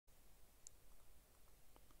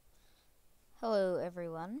Hello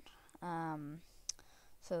everyone.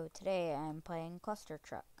 So today I'm playing Cluster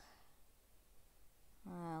Truck.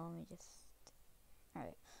 Let me just...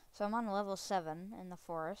 Alright, so I'm on level 7 in the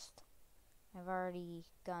forest. I've already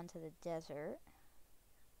gone to the desert.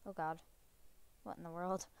 Oh god, what in the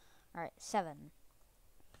world? Alright, 7.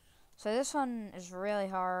 So this one is really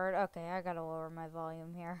hard. Okay, I gotta lower my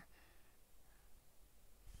volume here.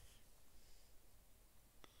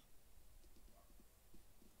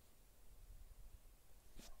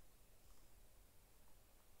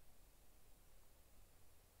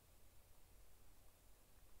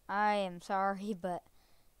 I am sorry, but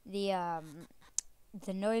the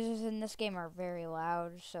noises in this game are very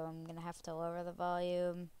loud, so I'm gonna have to lower the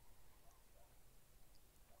volume.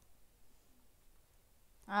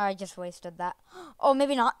 I just wasted that. Oh,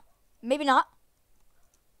 maybe not. Maybe not.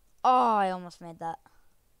 Oh, I almost made that.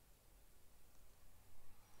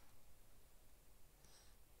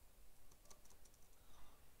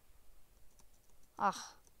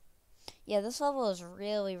 Ah. Yeah, this level is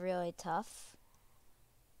really, really tough.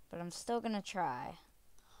 But I'm still gonna try.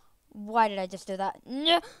 Why did I just do that?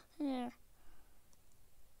 Yeah.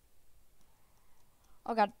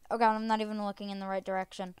 Oh god. Oh god, I'm not even looking in the right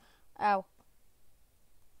direction. Ow.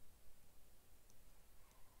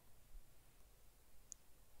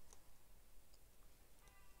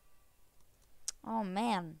 Oh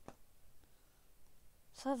man.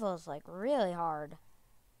 This level is like really hard.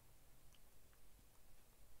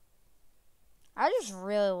 I just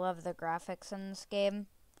really love the graphics in this game.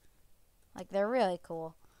 Like, they're really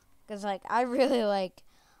cool. Because, like, I really like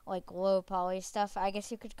low poly stuff, I guess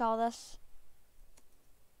you could call this.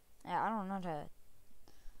 Yeah, I don't know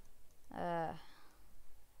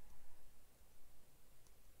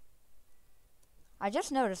I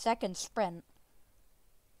just noticed I can sprint.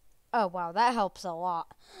 Oh, wow, that helps a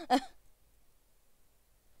lot.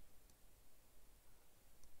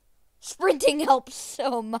 Sprinting helps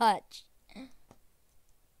so much.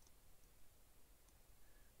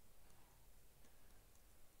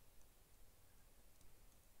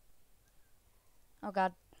 Oh,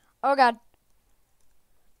 God. Oh, God.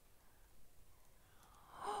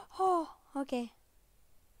 Oh, okay.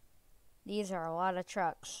 These are a lot of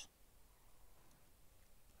trucks.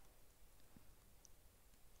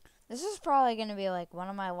 This is probably going to be like one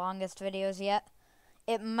of my longest videos yet.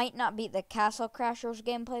 It might not beat the Castle Crashers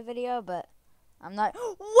gameplay video, but I'm not...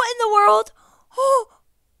 What in the world? Oh!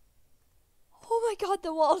 Oh my god,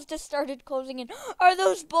 the walls just started closing in. Are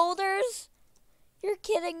those boulders? You're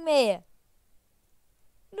kidding me.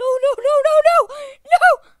 No, no, no, no, no!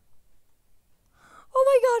 No! Oh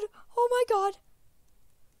my god! Oh my god!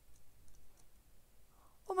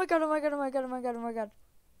 Oh my god, oh my god, oh my god, oh my god, oh my god.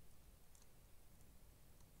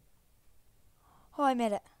 Oh, I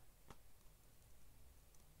made it.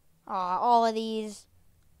 Aw, all of these.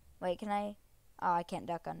 Wait, can I? Oh, I can't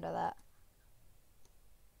duck under that.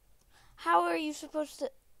 How are you supposed to?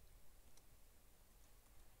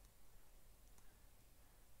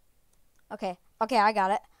 Okay, okay, I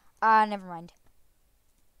got it. Never mind.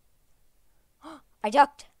 I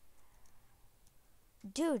ducked.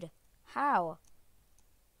 Dude, how?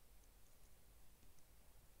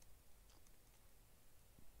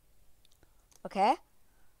 Okay.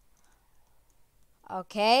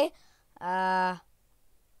 Okay. Uh.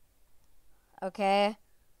 Okay.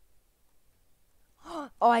 Oh,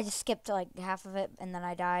 I just skipped like half of it and then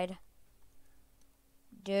I died.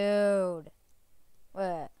 Dude.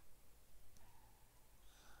 What?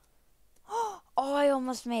 Oh, I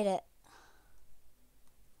almost made it.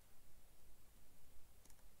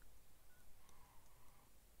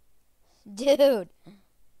 Dude.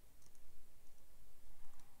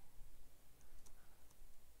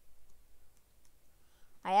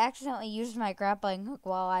 I accidentally used my grappling hook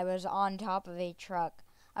while I was on top of a truck.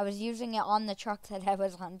 I was using it on the truck that I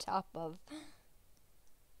was on top of.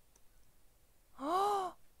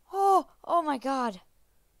 Oh my god.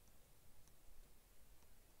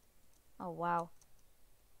 Oh, wow.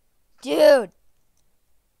 Dude.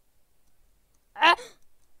 Ah.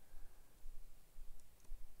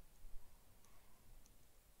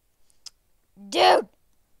 Dude.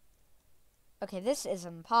 Okay, this is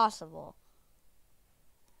impossible.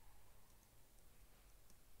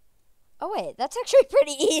 Oh, wait, that's actually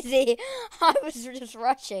pretty easy. I was just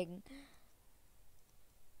rushing.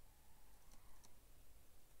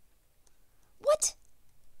 What?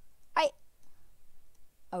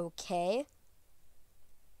 Okay.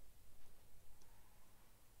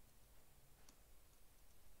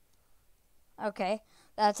 Okay,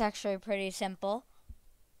 that's actually pretty simple.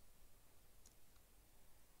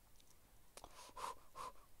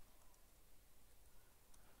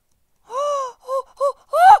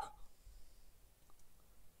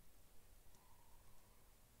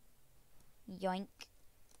 Yoink.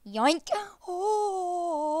 Yoink.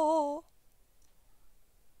 Oh.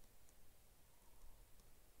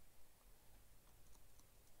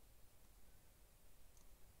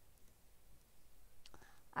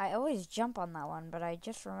 I always jump on that one, but I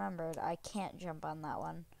just remembered I can't jump on that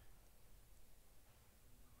one.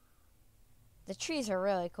 The trees are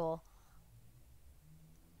really cool.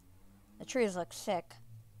 The trees look sick.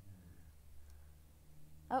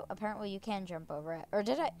 Oh, apparently you can jump over it. Or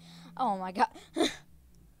did I? Oh my god.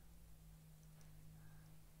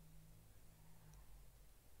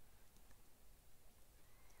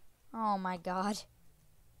 Oh my god.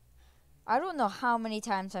 I don't know how many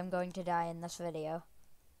times I'm going to die in this video.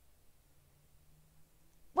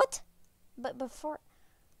 What? But before...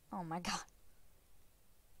 Oh my god.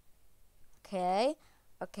 Okay.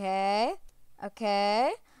 Okay.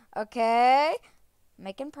 Okay. Okay.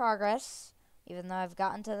 Making progress. Even though I've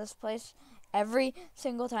gotten to this place every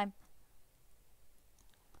single time.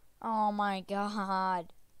 Oh my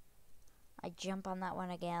god. I jump on that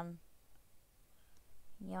one again.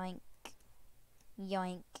 Yoink.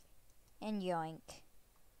 Yoink. And yoink.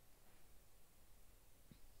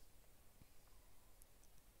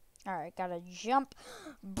 Alright, gotta jump.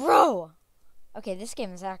 Bro! Okay, this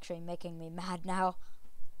game is actually making me mad now.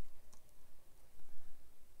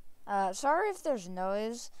 Sorry if there's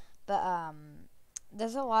noise, but,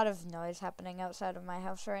 there's a lot of noise happening outside of my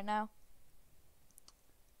house right now.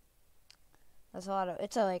 There's a lot of,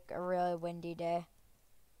 it's like a really windy day.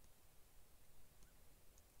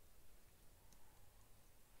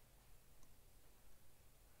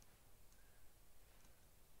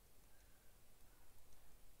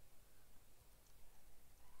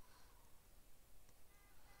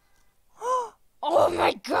 Oh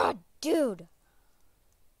my god, dude!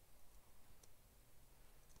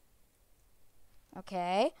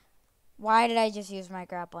 Okay. Why did I just use my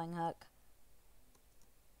grappling hook?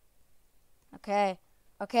 Okay.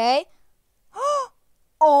 Okay.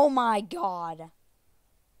 Oh my god.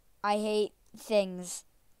 I hate things.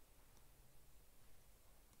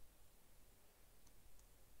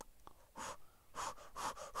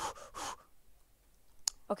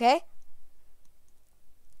 Okay.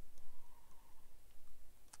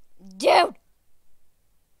 Dude!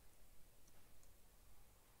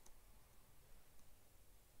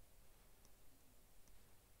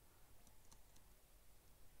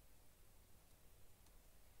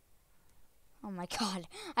 Oh my god.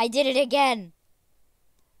 I did it again.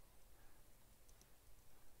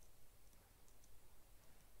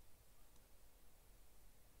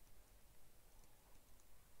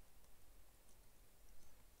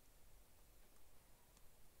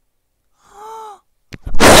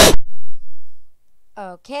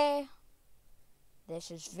 Okay.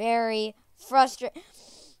 This is very frustrating.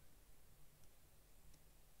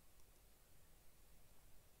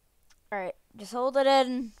 Alright, just hold it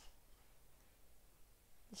in.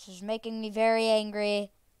 This is making me very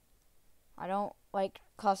angry. I don't like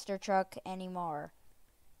cluster truck anymore.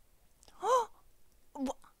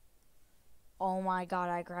 Oh my god,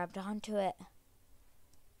 I grabbed onto it.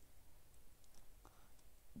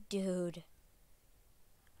 Dude.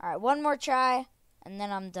 Alright, one more try, and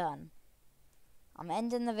then I'm done. I'm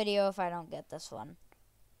ending the video if I don't get this one.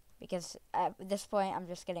 Because at this point, I'm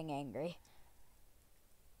just getting angry.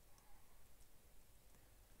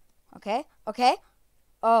 Okay, okay.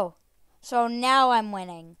 Oh, so now I'm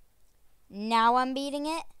winning. Now I'm beating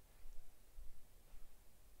it.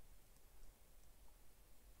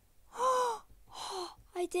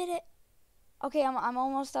 I did it. Okay, I'm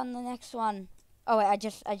almost on the next one. Oh wait,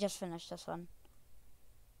 I just finished this one.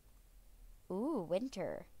 Ooh,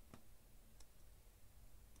 winter.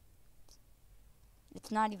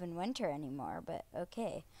 It's not even winter anymore, but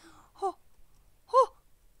okay. Oh, oh,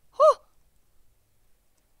 oh.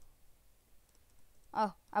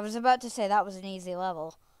 Oh, I was about to say that was an easy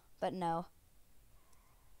level, but no.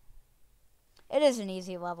 It is an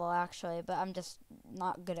easy level, actually, but I'm just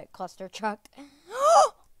not good at cluster truck.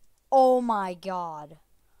 Oh my god.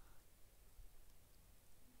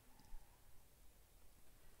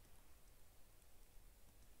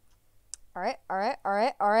 Alright, alright,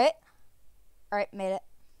 alright, alright. Alright, made it.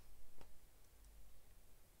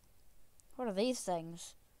 What are these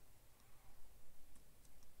things?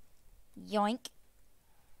 Yoink.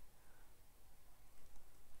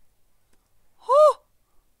 Oh!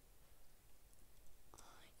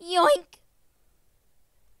 Yoink!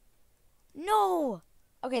 No!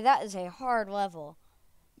 Okay, that is a hard level.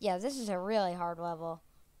 Yeah, this is a really hard level.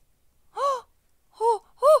 Oh! Oh!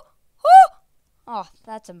 Oh! Oh! Oh,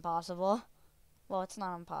 that's impossible. Well, it's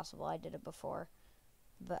not impossible. I did it before.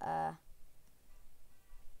 But,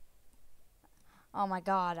 Oh my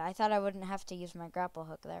god, I thought I wouldn't have to use my grapple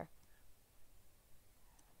hook there.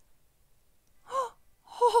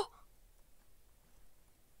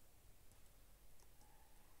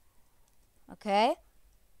 Okay.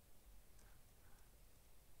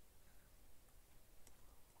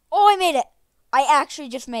 Oh, I made it. I actually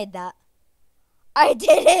just made that. I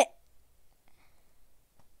did it.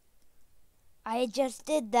 I just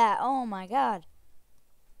did that. Oh my god.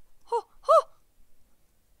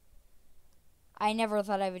 I never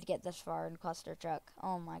thought I would get this far in cluster truck.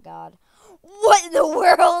 Oh my god. What in the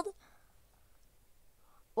world?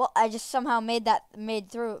 Well, I just somehow made it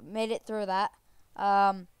through that.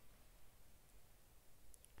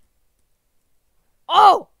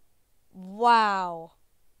 Oh! Wow.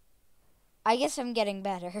 I guess I'm getting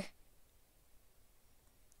better.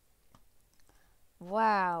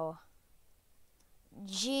 Wow.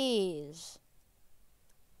 Jeez.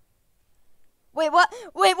 Wait, what?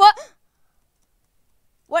 Wait, what?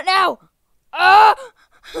 What now? Ah!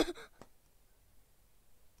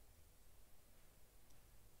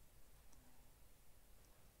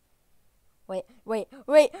 Wait.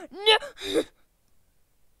 No!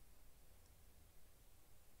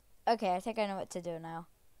 Okay, I think I know what to do now.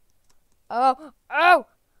 Oh!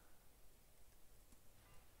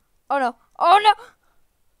 Oh no. Oh no!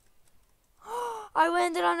 I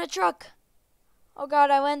landed on a truck. Oh god,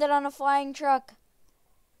 I landed on a flying truck.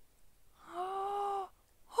 Oh!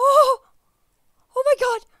 Oh my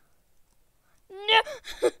god!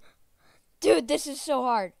 No! Dude, this is so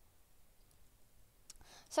hard.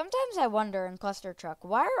 Sometimes I wonder in cluster truck,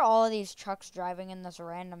 why are all of these trucks driving in this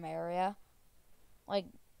random area? Like,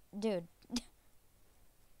 dude.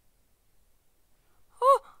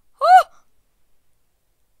 Oh!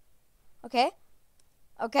 Okay.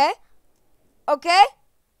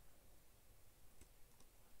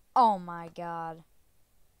 Oh my god.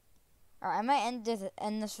 Alright, I might end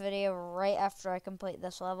this video right after I complete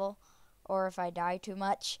this level. Or if I die too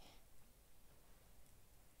much.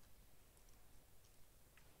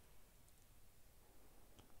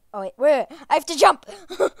 Oh, wait. I have to jump.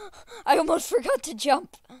 I almost forgot to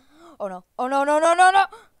jump. Oh, no. Oh, no.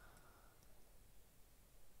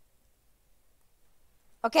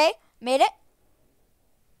 Okay, made it.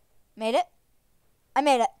 I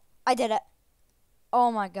made it. I did it.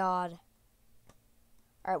 Oh, my God.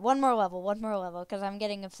 All right, one more level, because I'm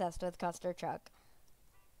getting obsessed with cluster truck.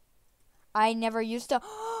 I never used to...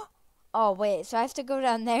 Oh, wait, so I have to go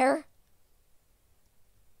down there?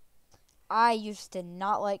 I used to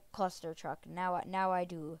not like cluster truck. Now I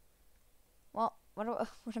do. Well, what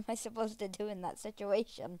am I supposed to do in that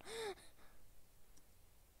situation?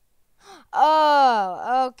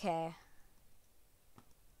 Oh, okay.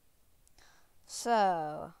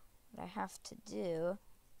 So, what I have to do...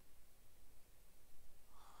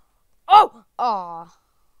 Oh! Aw.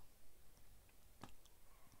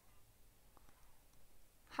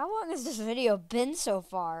 How long has this video been so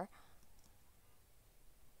far?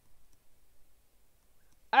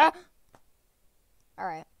 Ah!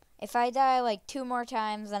 Alright. If I die like 2 more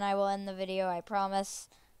times, then I will end the video, I promise.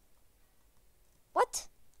 What?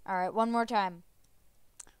 Alright, one more time.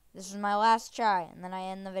 This is my last try, and then I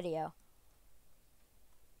end the video.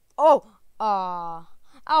 Oh! Aw.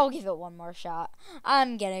 I'll give it one more shot.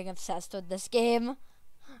 I'm getting obsessed with this game.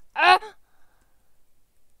 Ah!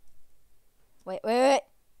 Wait.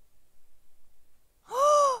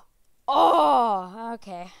 Oh,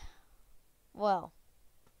 okay. Well.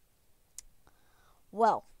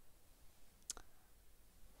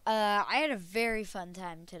 I had a very fun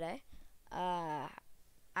time today. I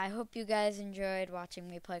hope you guys enjoyed watching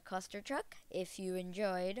me play Cluster Truck. If you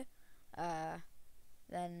enjoyed,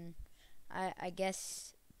 then I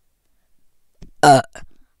guess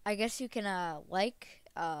you can like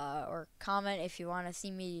or comment if you want to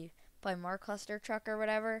see me play more Cluster Truck or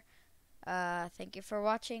whatever. Thank you for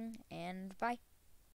watching, and bye.